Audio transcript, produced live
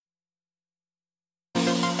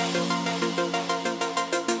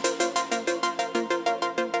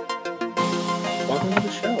Welcome to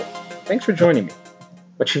the show. Thanks for joining me.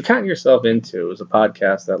 What you've gotten yourself into is a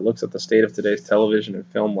podcast that looks at the state of today's television and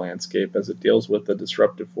film landscape as it deals with the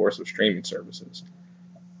disruptive force of streaming services.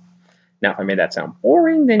 Now, if I made that sound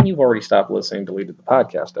boring, then you've already stopped listening, deleted the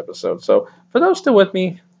podcast episode. So, for those still with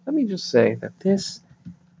me, let me just say that this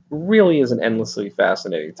really is an endlessly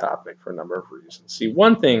fascinating topic for a number of reasons. See,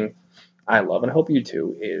 one thing I love, and I hope you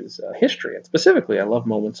too, is history. And specifically, I love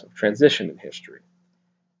moments of transition in history.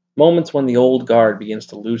 Moments when the old guard begins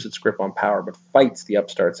to lose its grip on power but fights the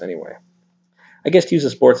upstarts anyway. I guess to use a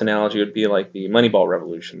sports analogy, it would be like the Moneyball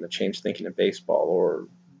revolution that changed thinking of baseball, or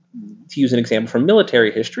to use an example from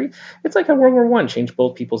military history, it's like how World War I changed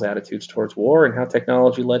both people's attitudes towards war and how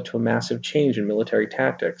technology led to a massive change in military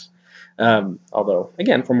tactics. Although,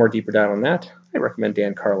 again, for more deeper dive on that, I recommend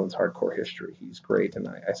Dan Carlin's Hardcore History. He's great, and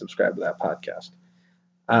I subscribe to that podcast.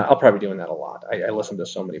 I'll probably be doing that a lot. I listen to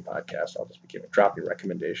so many podcasts. I'll just be dropping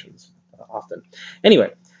recommendations often.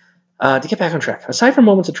 Anyway, to get back on track, aside from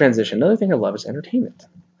moments of transition, another thing I love is entertainment.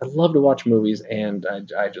 I love to watch movies, and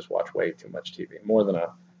I just watch way too much TV, more than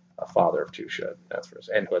a father of two should, that's for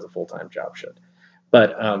and who has a full-time job should.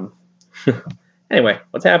 But anyway,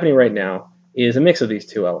 what's happening right now is a mix of these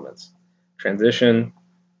two elements. Transition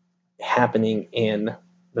happening in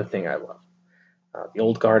the thing I love. The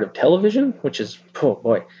old guard of television, which is, oh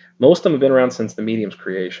boy, most of them have been around since the medium's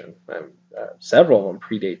creation. Several of them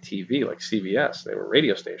predate TV, like CBS. They were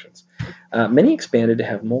radio stations. Many expanded to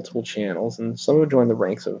have multiple channels, and some have joined the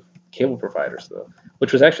ranks of cable providers, though,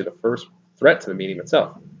 which was actually the first threat to the medium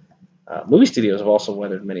itself. Movie studios have also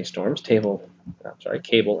weathered many storms, cable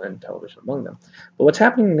and television among them. But what's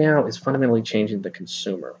happening now is fundamentally changing the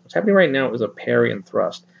consumer. What's happening right now is a parry and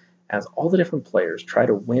thrust, as all the different players try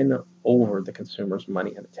to win over the consumer's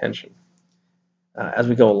money and attention. As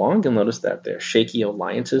we go along, you'll notice that there shaky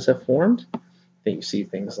alliances have formed. Then you see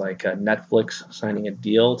things like Netflix signing a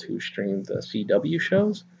deal to stream the CW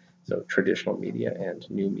shows, so traditional media and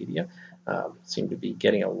new media seem to be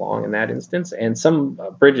getting along in that instance, and some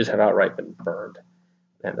bridges have outright been burned,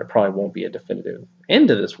 and there probably won't be a definitive end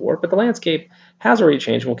to this war, but the landscape has already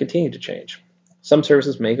changed and will continue to change. Some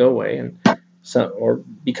services may go away and or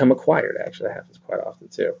become acquired. Actually, that happens quite often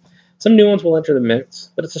too. Some new ones will enter the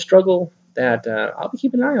mix, but it's a struggle that I'll be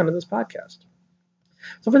keeping an eye on in this podcast.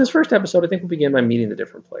 So for this first episode, I think we'll begin by meeting the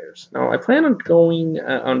different players. Now, I plan on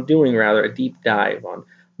doing a deep dive on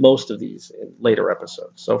most of these in later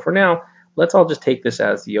episodes. So for now, let's all just take this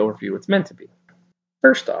as the overview it's meant to be.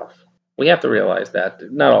 First off, we have to realize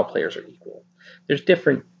that not all players are equal. There's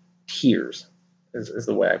different tiers, is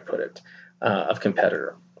the way I put it, of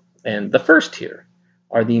competitor. And the first tier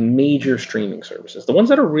are the major streaming services, the ones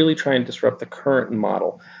that are really trying to disrupt the current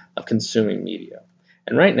model of consuming media.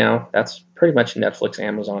 And right now, that's pretty much Netflix,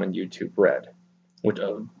 Amazon, and YouTube Red, which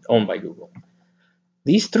are owned by Google.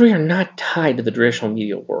 These three are not tied to the traditional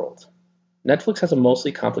media world. Netflix has a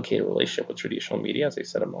mostly complicated relationship with traditional media, as I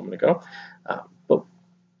said a moment ago, but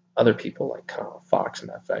other people like Fox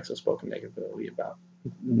and FX have spoken negatively about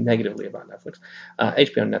Netflix.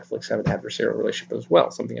 HBO and Netflix have an adversarial relationship as well,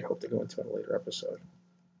 something I hope to go into in a later episode.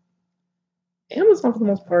 Amazon, for the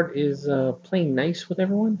most part, is playing nice with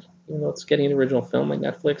everyone, even though it's getting an original film like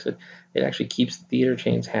Netflix. It actually keeps the theater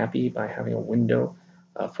chains happy by having a window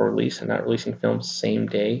for release and not releasing films same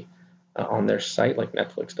day on their site like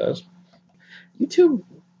Netflix does. YouTube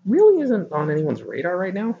really isn't on anyone's radar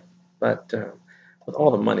right now, but with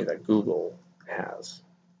all the money that Google has,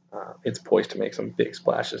 it's poised to make some big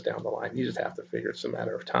splashes down the line. You just have to figure it's a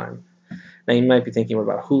matter of time. Now you might be thinking, what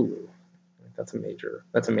about Hulu? That's a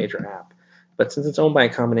major app. But since it's owned by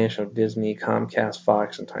a combination of Disney, Comcast,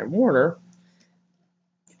 Fox, and Time Warner,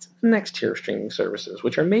 it's the next tier of streaming services,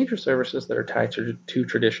 which are major services that are tied to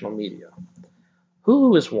traditional media.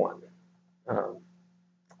 Hulu is one.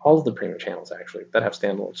 All of the premium channels, actually, that have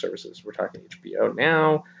standalone services. We're talking HBO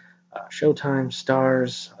Now, Showtime,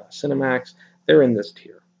 Starz, Cinemax. They're in this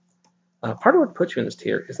tier. Part of what puts you in this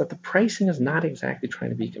tier is that the pricing is not exactly trying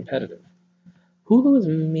to be competitive. Hulu is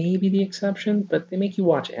maybe the exception, but they make you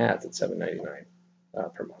watch ads at $7.99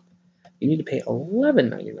 per month. You need to pay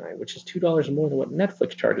 $11.99, which is $2 more than what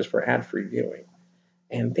Netflix charges for ad-free viewing.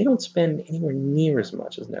 And they don't spend anywhere near as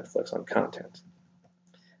much as Netflix on content.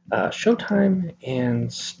 Showtime and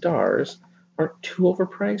Starz aren't too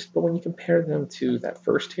overpriced, but when you compare them to that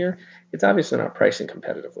first tier, it's obviously not pricing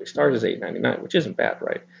competitively. Starz is $8.99, which isn't bad,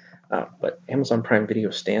 right? But Amazon Prime Video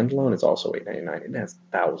standalone is also $8.99. It has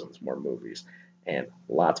thousands more movies and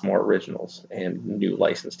lots more originals and new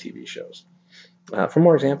licensed TV shows. For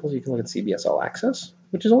more examples, you can look at CBS All Access,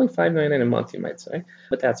 which is only $5.99 a month, you might say,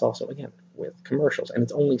 but that's also, again, with commercials, and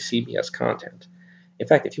it's only CBS content. In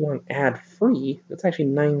fact, if you want ad-free, it's actually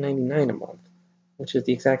 $9.99 a month, which is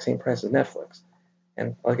the exact same price as Netflix.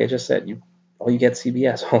 And like I just said, you get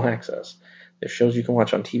CBS All Access. There's shows you can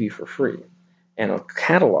watch on TV for free, and a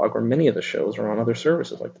catalog where many of the shows are on other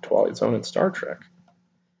services like The Twilight Zone and Star Trek,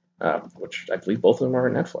 which I believe both of them are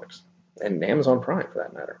on Netflix, and Amazon Prime for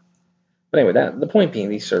that matter. But anyway, the point being,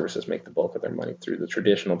 these services make the bulk of their money through the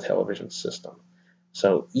traditional television system.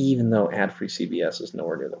 So even though ad-free CBS is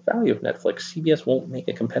nowhere near the value of Netflix, CBS won't make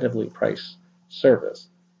a competitively priced service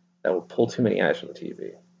that will pull too many eyes from the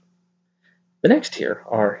TV. The next tier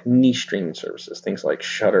are niche streaming services, things like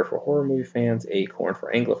Shudder for horror movie fans, Acorn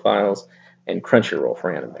for Anglophiles, and Crunchyroll for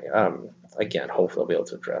anime. Again, hopefully I'll be able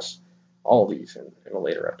to address all these in a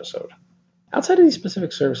later episode. Outside of these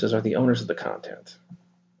specific services are the owners of the content.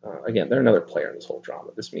 Again, they're another player in this whole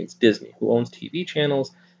drama. This means Disney, who owns TV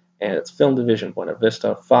channels, and its film division, Buena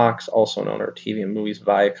Vista, Fox, also known as TV and Movies,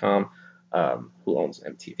 Viacom, who owns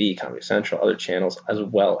MTV, Comedy Central, other channels, as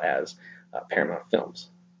well as Paramount Films.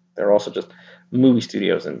 There are also just movie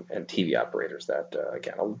studios and TV operators that,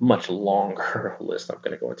 again, a much longer list I'm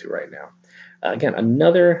going to go into right now. Again,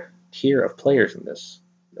 another tier of players in this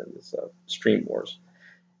stream wars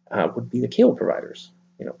would be the cable providers.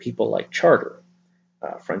 People like Charter,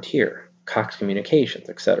 Frontier, Cox Communications,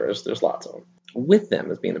 etc. There's lots of them. With them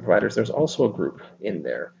as being the providers, there's also a group in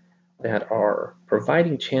there that are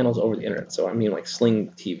providing channels over the internet. So I mean like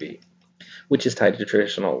Sling TV, which is tied to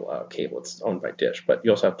traditional cable. It's owned by Dish. But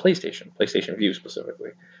you also have PlayStation Vue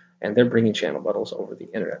specifically, and they're bringing channel bundles over the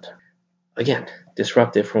internet. Again,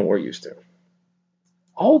 disruptive from what we're used to.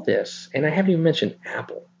 All this, and I haven't even mentioned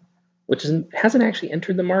Apple, which hasn't actually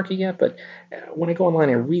entered the market yet, but when I go online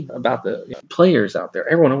and read about the players out there,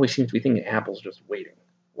 everyone always seems to be thinking Apple's just waiting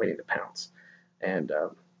to pounce. And,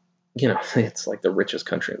 it's like the richest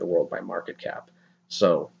country in the world by market cap.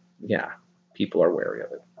 So, yeah, people are wary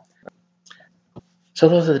of it. So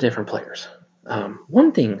those are the different players.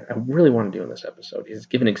 One thing I really want to do in this episode is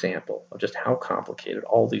give an example of just how complicated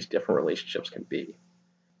all these different relationships can be.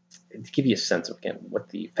 And to give you a sense of, again, what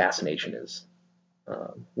the fascination is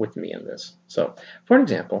with me in this. So, for an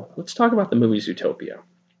example, let's talk about the movie Zootopia.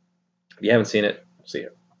 If you haven't seen it, see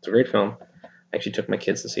it. It's a great film. I actually took my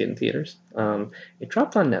kids to see it in theaters. It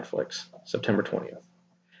dropped on Netflix September 20th.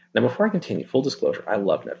 Now, before I continue, full disclosure, I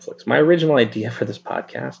love Netflix. My original idea for this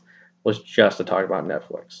podcast was just to talk about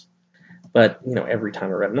Netflix. But, every time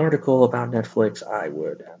I read an article about Netflix, I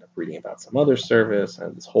would end up reading about some other service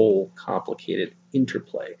and this whole complicated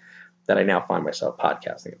interplay that I now find myself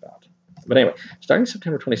podcasting about. But anyway, starting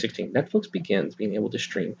September 2016, Netflix begins being able to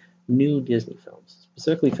stream new Disney films,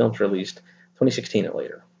 specifically films released 2016 and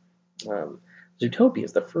later. Zootopia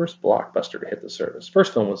is the first blockbuster to hit the service.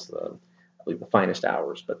 First film was, I believe, The Finest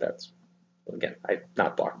Hours, but that's, again,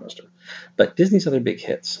 not blockbuster. But Disney's other big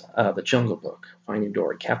hits, The Jungle Book, Finding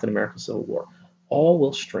Dory, Captain America Civil War, all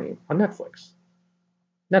will stream on Netflix.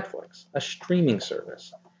 Netflix, a streaming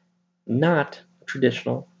service, not a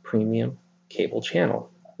traditional premium cable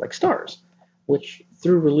channel like Starz, which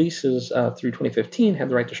through releases through 2015 had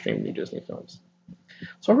the right to stream new Disney films.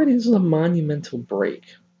 So already this is a monumental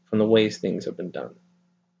break from the ways things have been done.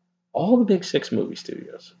 All the big six movie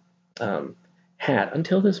studios had,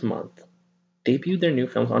 until this month, debuted their new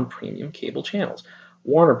films on premium cable channels.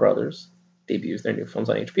 Warner Brothers debuts their new films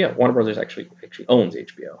on HBO. Warner Brothers actually owns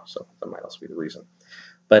HBO, so that might also be the reason.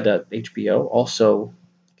 But HBO also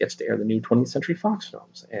gets to air the new 20th Century Fox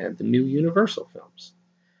films and the new Universal films.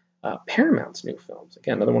 Paramount's new films,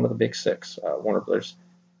 again, another one of the big six. Warner Brothers,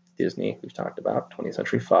 Disney, we've talked about, 20th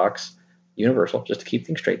Century Fox, Universal, just to keep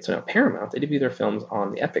things straight. So now Paramount, they debut their films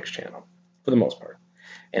on the Epix channel, for the most part.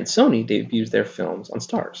 And Sony debuts their films on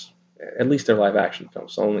Starz, at least their live-action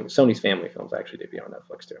films. So only Sony's family films actually debut on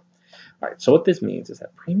Netflix, too. All right, so what this means is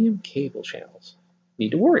that premium cable channels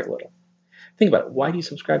need to worry a little. Think about it. Why do you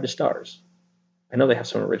subscribe to Starz? I know they have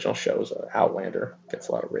some original shows. Outlander gets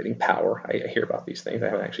a lot of rating. Power, I hear about these things. I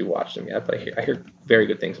haven't actually watched them yet, but I hear very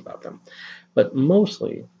good things about them. But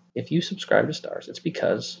mostly, if you subscribe to Starz, it's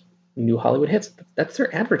because New Hollywood Hits. That's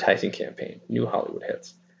their advertising campaign, New Hollywood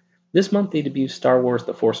Hits. This month, they debuted Star Wars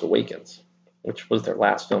The Force Awakens, which was their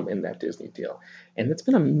last film in that Disney deal. And it's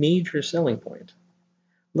been a major selling point.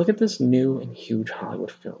 Look at this new and huge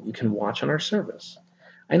Hollywood film you can watch on our service.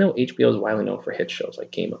 I know HBO is widely known for hit shows like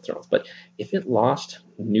Game of Thrones, but if it lost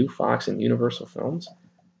new Fox and Universal films,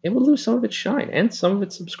 it would lose some of its shine and some of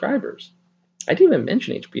its subscribers. I didn't even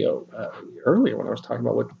mention HBO earlier when I was talking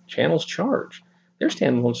about what channels charge. Their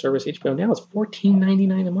standalone service, HBO Now, is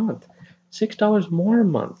 $14.99 a month. $6 more a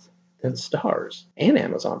month than Starz and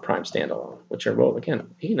Amazon Prime standalone, which are both, again,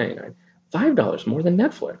 $8.99, $5 more than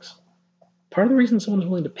Netflix. Part of the reason someone's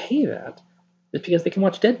willing to pay that is because they can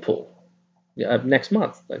watch Deadpool next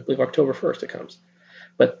month. I believe October 1st it comes.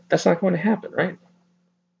 But that's not going to happen, right?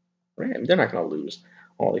 Right? I mean, they're not going to lose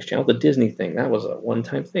all these channels. The Disney thing, that was a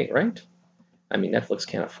one-time thing, right? I mean, Netflix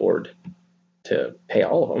can't afford to pay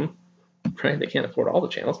all of them, right? They can't afford all the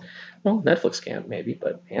channels. Well, Netflix can't, maybe,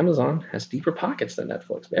 but Amazon has deeper pockets than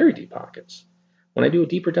Netflix, very deep pockets. When I do a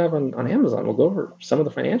deeper dive on Amazon, we'll go over some of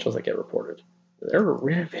the financials that get reported. They're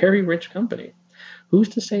a very rich company. Who's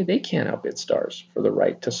to say they can't outbid Starz for the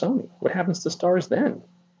right to Sony? What happens to Starz then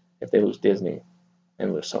if they lose Disney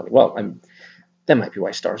and lose Sony? Well, that might be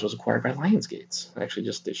why Starz was acquired by Lionsgate, actually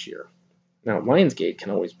just this year. Now, Lionsgate can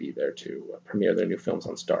always be there to premiere their new films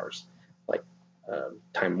on Starz, like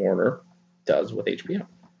Time Warner does with HBO.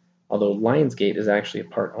 Although Lionsgate is actually a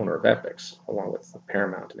part owner of Epix, along with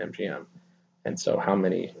Paramount and MGM. And so how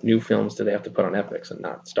many new films do they have to put on Epix and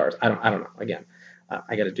not Starz? I don't know. Again,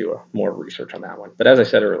 I got to do more research on that one. But as I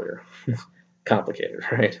said earlier, complicated,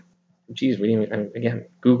 right? Geez, again,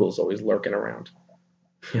 Google's always lurking around.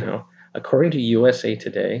 According to USA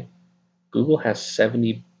Today, Google has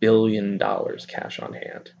 $70 billion cash on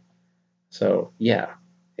hand. So yeah,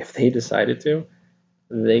 if they decided to,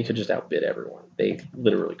 they could just outbid everyone. They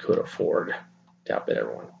literally could afford to outbid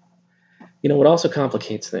everyone. What also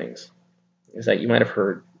complicates things is that you might have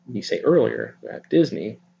heard me say earlier that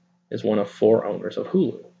Disney is one of 4 owners of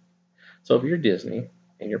Hulu. So if you're Disney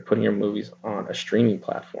and you're putting your movies on a streaming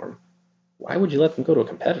platform, why would you let them go to a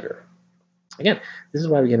competitor? Again, this is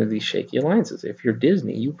why we get into these shaky alliances. If you're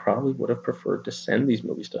Disney, you probably would have preferred to send these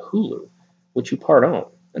movies to Hulu, which you part own.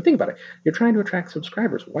 And think about it. You're trying to attract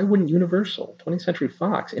subscribers. Why wouldn't Universal, 20th Century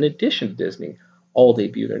Fox, in addition to Disney, all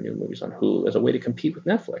debut their new movies on Hulu as a way to compete with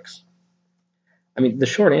Netflix? I mean, the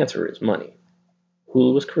short answer is money.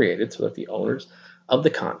 Hulu was created so that the owners of the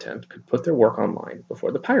content could put their work online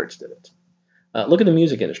before the pirates did it. Look at the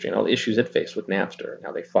music industry and all the issues it faced with Napster and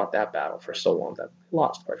how they fought that battle for so long that they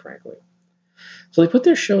lost, quite frankly. So they put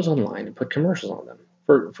their shows online and put commercials on them.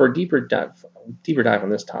 For a deeper dive on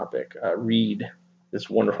this topic, read this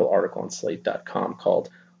wonderful article on Slate.com called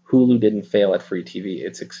 "Hulu Didn't Fail at Free TV;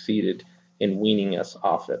 It Succeeded in Weaning Us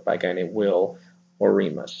Off It" by a guy named Will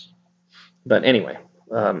Oremus. But anyway,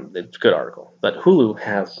 it's a good article. But Hulu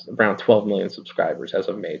has around 12 million subscribers as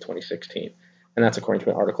of May 2016, and that's according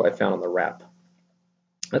to an article I found on The Wrap.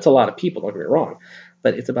 That's a lot of people, don't get me wrong,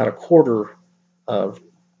 but it's about a quarter of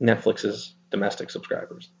Netflix's domestic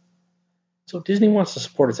subscribers. So Disney wants to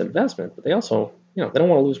support its investment, but they also, they don't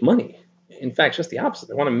want to lose money. In fact, just the opposite.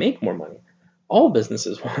 They want to make more money. All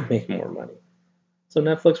businesses want to make more money. So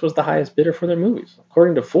Netflix was the highest bidder for their movies.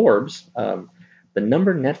 According to Forbes, the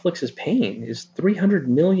number Netflix is paying is $300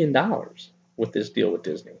 million with this deal with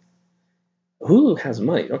Disney. Hulu has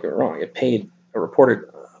money, don't get me wrong. It paid a reported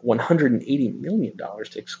 $180 million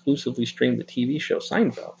to exclusively stream the TV show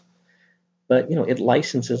Seinfeld. But, it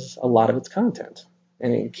licenses a lot of its content.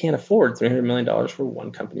 And it can't afford $300 million for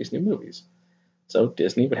one company's new movies. So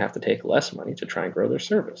Disney would have to take less money to try and grow their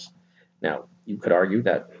service. Now, you could argue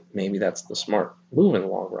that maybe that's the smart move in the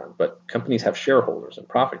long run, but companies have shareholders and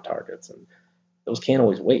profit targets, and those can't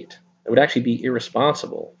always wait. It would actually be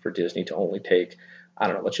irresponsible for Disney to only take,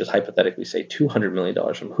 let's just hypothetically say $200 million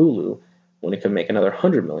from Hulu when it could make another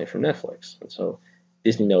 $100 million from Netflix. And so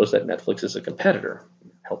Disney knows that Netflix is a competitor,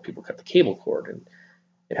 help people cut the cable cord, and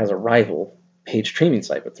it has a rival paid streaming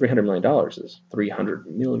site, but $300 million is $300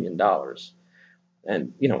 million.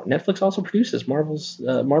 And, Netflix also produces Marvel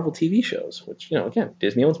TV shows, which, again,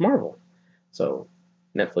 Disney owns Marvel. So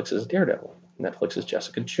Netflix is Daredevil. Netflix is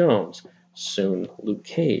Jessica Jones. Soon Luke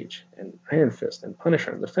Cage and Iron Fist and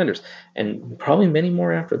Punisher and Defenders, and probably many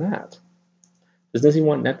more after that. Does Disney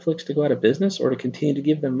want Netflix to go out of business or to continue to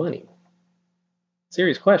give them money?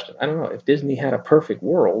 Serious question. I don't know. If Disney had a perfect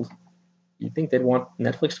world, you'd think they'd want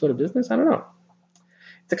Netflix to go to business? I don't know.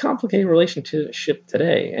 It's a complicated relationship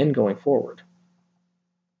today and going forward.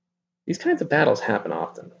 These kinds of battles happen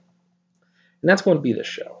often. And that's going to be this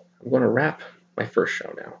show. I'm going to wrap my first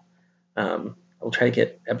show now. I'll try to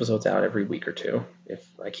get episodes out every week or two. If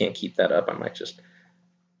I can't keep that up, I might just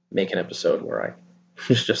make an episode where I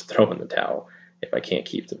just throw in the towel if I can't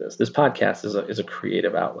keep to this. This podcast is a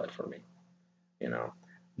creative outlet for me,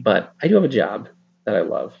 But I do have a job that I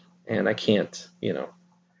love, and I can't,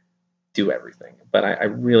 do everything. But I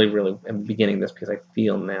really, really am beginning this because I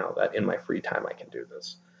feel now that in my free time I can do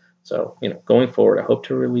this. So, going forward, I hope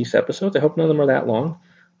to release episodes. I hope none of them are that long.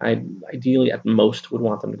 I ideally, at most, would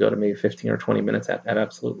want them to go to maybe 15 or 20 minutes at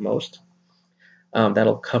absolute most.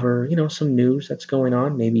 That'll cover, some news that's going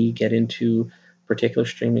on, maybe get into particular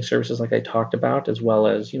streaming services like I talked about, as well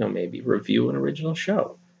as, maybe review an original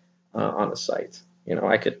show on the site.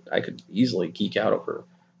 I could easily geek out over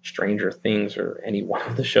Stranger Things or any one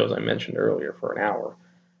of the shows I mentioned earlier for an hour.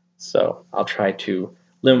 So I'll try to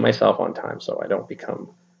limit myself on time so I don't become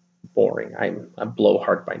boring. I'm a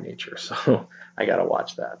blowhard by nature, so I gotta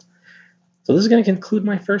watch that. So this is going to conclude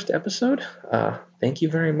my first episode. Thank you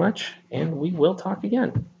very much, and we will talk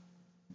again.